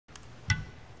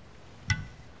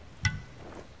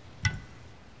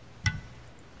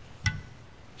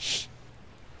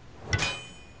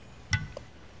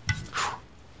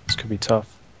be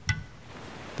tough.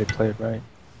 They play it right.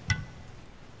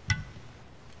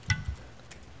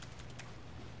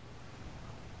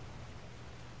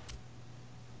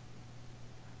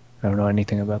 I don't know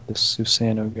anything about this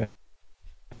Susano guy.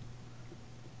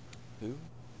 Who?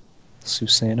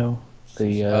 Susano?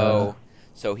 The Oh,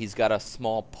 so he's got a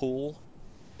small pool.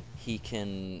 He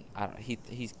can.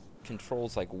 He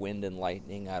controls like wind and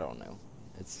lightning. I don't know.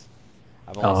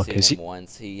 I've only oh, seen okay. him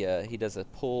once. He does a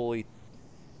pull.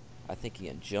 I think he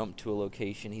can jump to a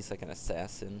location. He's like an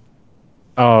assassin.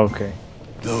 Oh, okay.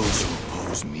 Those who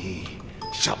oppose me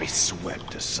shall be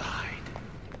swept aside.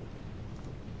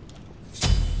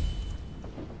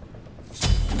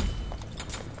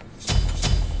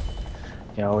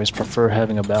 Yeah, I always prefer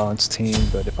having a balanced team,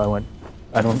 but if I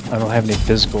don't have any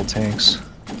physical tanks.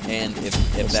 And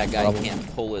if that guy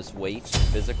can't pull his weight,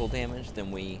 physical damage,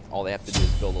 then all they have to do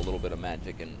is build a little bit of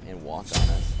magic and walk on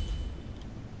us.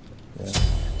 Yeah.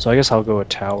 So I guess I'll go a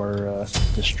tower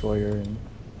destroyer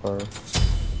or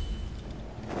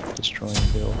destroying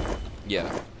build.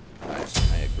 Yeah,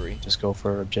 I agree. Just go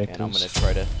for objectives. And I'm gonna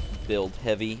try to build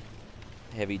heavy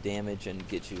damage and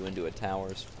get you into a tower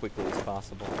as quickly as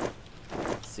possible.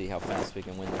 See how fast we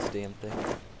can win this damn thing.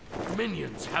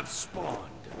 Minions have spawned.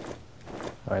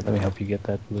 Alright, let me help you get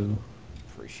that blue.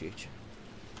 Appreciate you.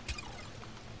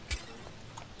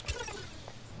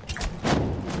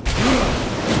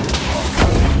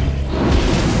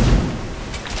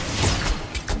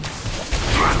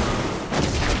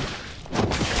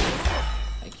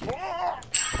 Thank you.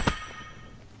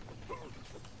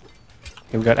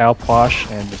 Okay, we got Alposh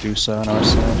and Medusa on our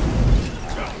side.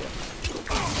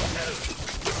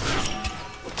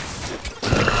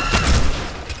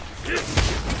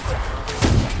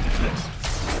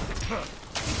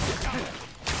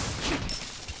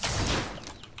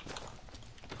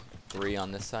 3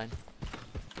 on this side.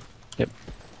 Yep.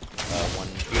 One.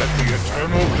 Let the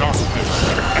eternal darkness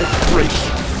embrace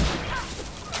you.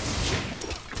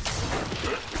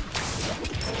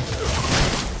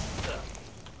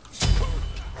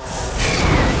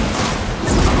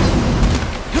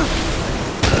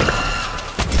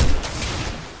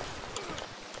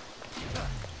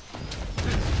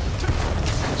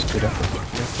 That's good effort.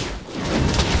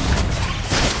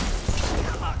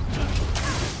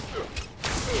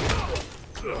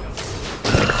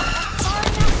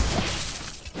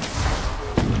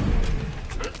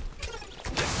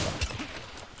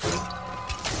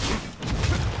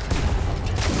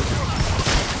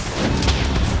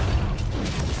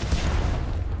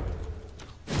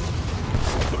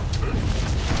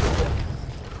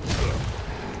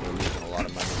 We're losing a lot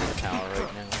of money in the tower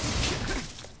right now.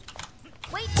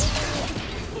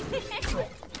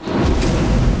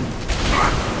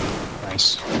 Nice.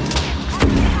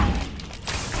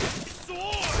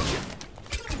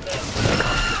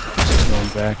 Just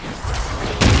going back.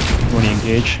 You want to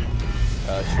engage?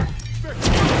 Sure.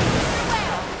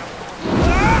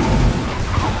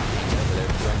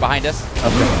 Behind us.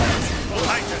 Okay.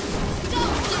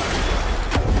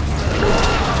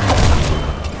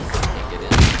 Can't get in.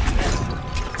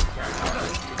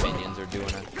 Minions are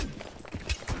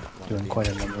Doing quite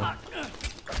a number.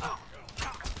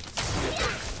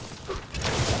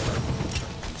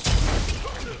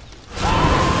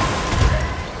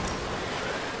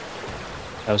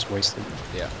 That was wasted.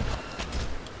 Yeah.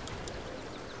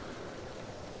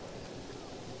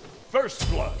 First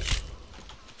blood.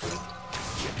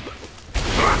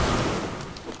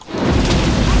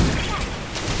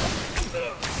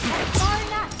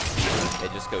 They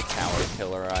just go tower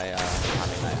killer. I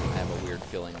have a weird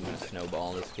feeling I'm gonna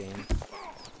snowball this game.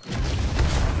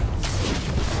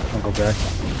 I'll go back.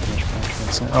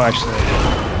 Oh, actually.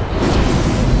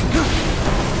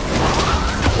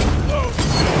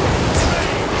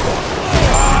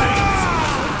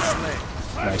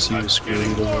 Nice, you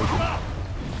screwed away.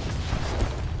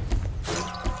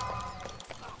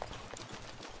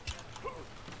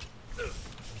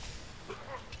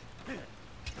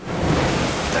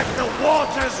 Let the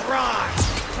waters rise.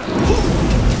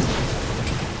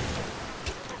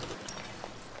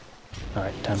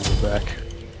 Alright, time to go back. I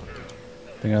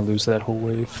think I lose that whole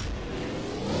wave.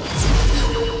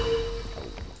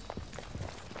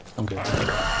 I'm good.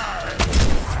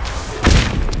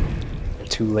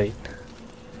 Too late.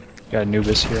 Got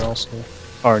Anubis here also.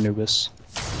 Or Anubis.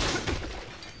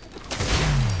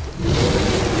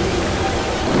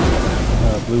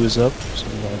 Blue is up, so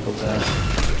we gotta go back.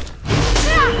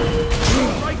 The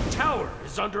right tower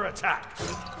is under attack.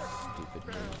 Stupid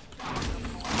move.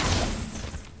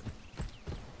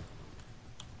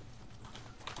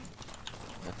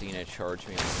 Nothing gonna charge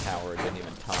me on the tower. It didn't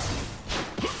even taunt me.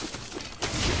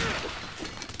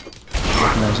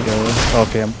 There's a guy there.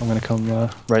 Okay, I'm gonna come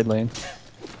right lane.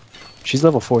 She's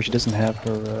level 4. She doesn't have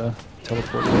her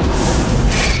teleport yet.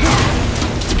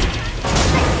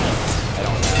 I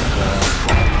don't have.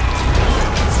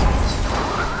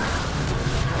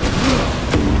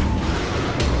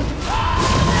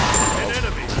 An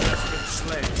enemy has been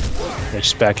slain. Yeah,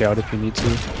 just back out if you need to.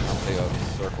 I'll think I'll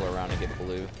circle around and get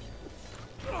blue.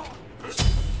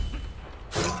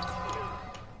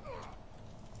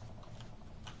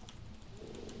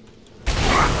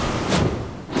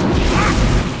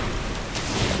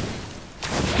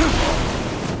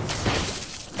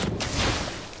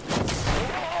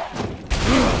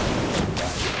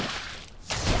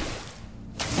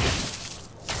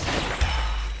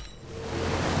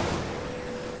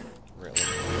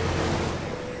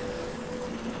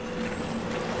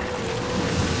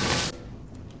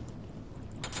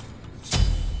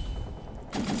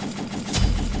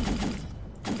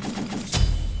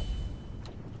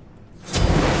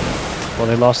 Well,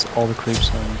 they lost all the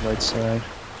creeps on the right side.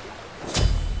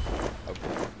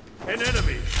 An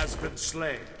enemy has been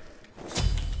slain.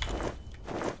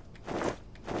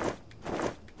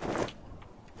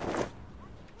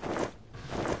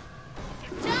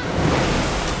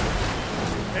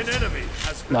 An enemy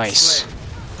has been Nice. slain.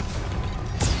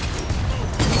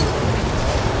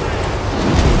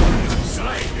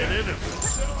 Slain an enemy.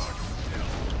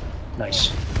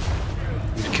 Nice.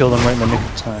 You killed them right in the nick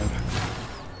of time.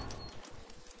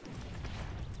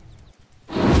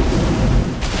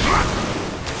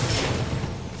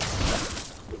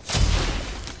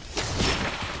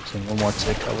 So one more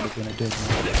tick, I would have been a dig.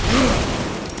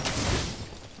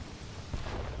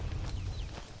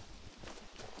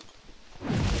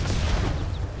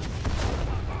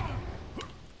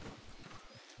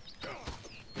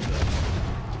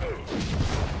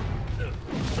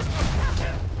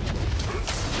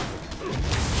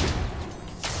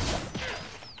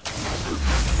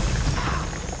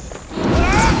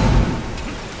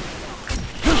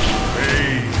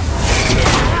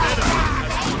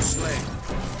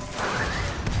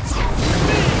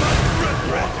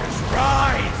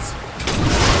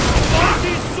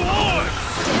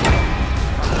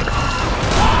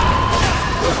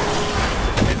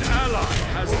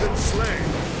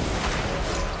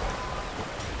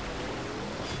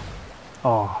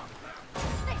 Oh,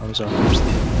 that was our first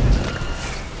thing.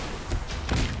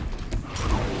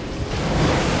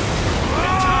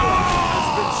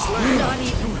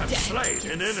 You have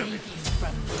slain an enemy.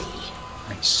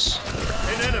 Nice.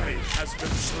 An enemy has been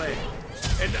slain.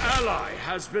 An ally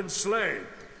has been slain.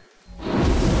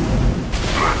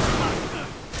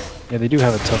 Yeah, they do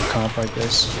have a tough comp, I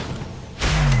guess.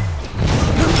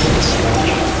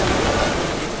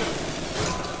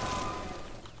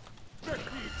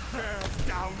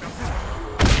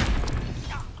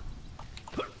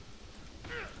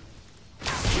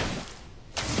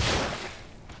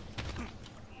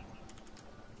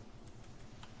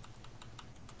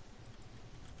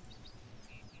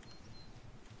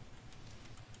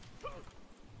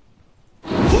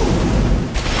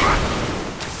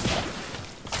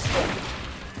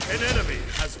 An enemy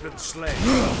has been slain.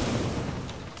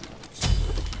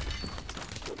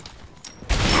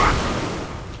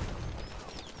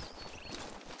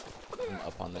 I'm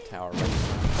up on the tower right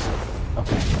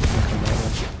Okay.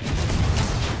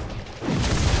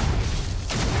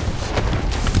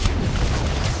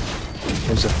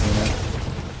 There's Athena.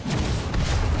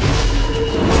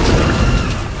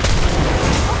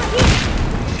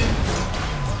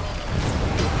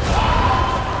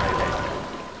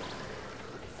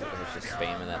 Just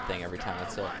spamming that thing every time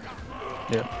it's up.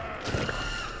 Yep.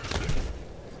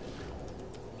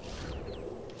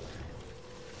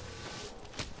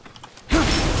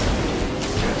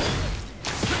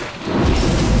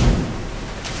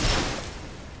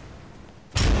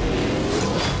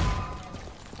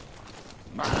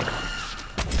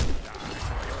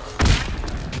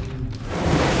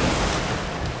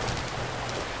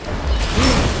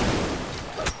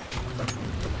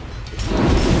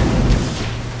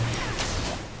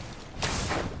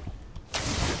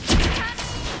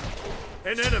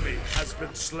 An enemy has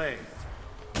been slain.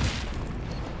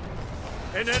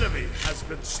 An enemy has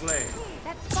been slain.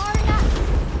 That's far enough.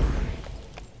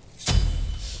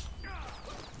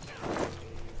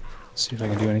 See if I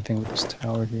can do anything with this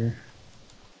tower here.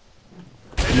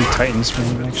 I need Titans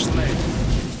maybe actually.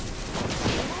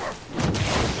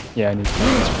 Yeah, I need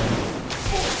Titans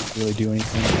maybe. Really do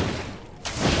anything.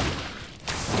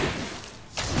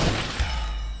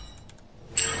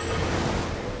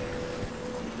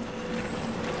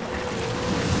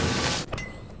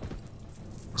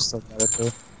 Still got it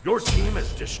though. Your team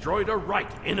has destroyed a right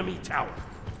enemy tower.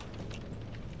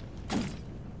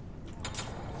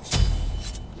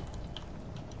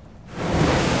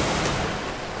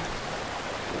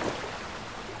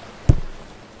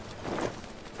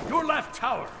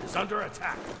 is under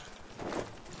attack.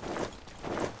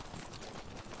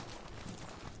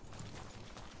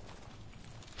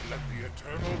 Let the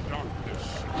eternal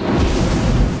darkness.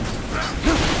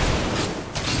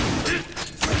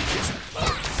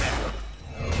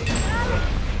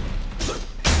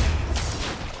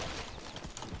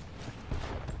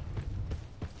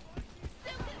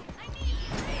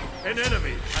 An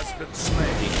enemy has been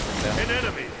slain. An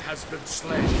enemy has been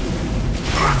slain.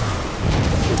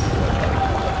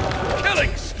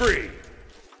 Killing spree.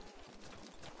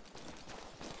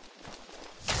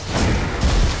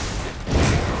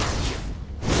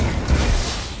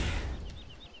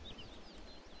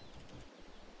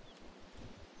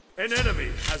 An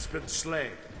enemy has been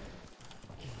slain.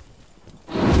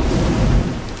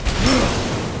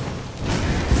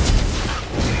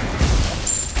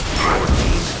 Our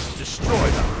team has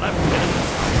destroyed our left enemy.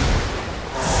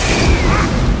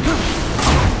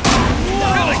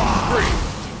 Killing spree.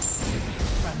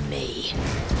 From me.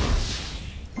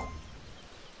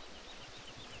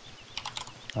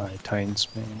 Alright, Titans,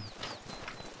 man.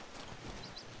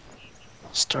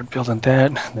 Start building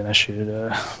that, then I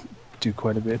should do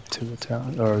quite a bit to the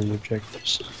town or the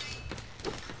objectives.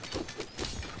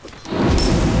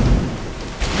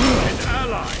 An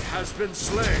ally has been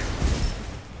slain.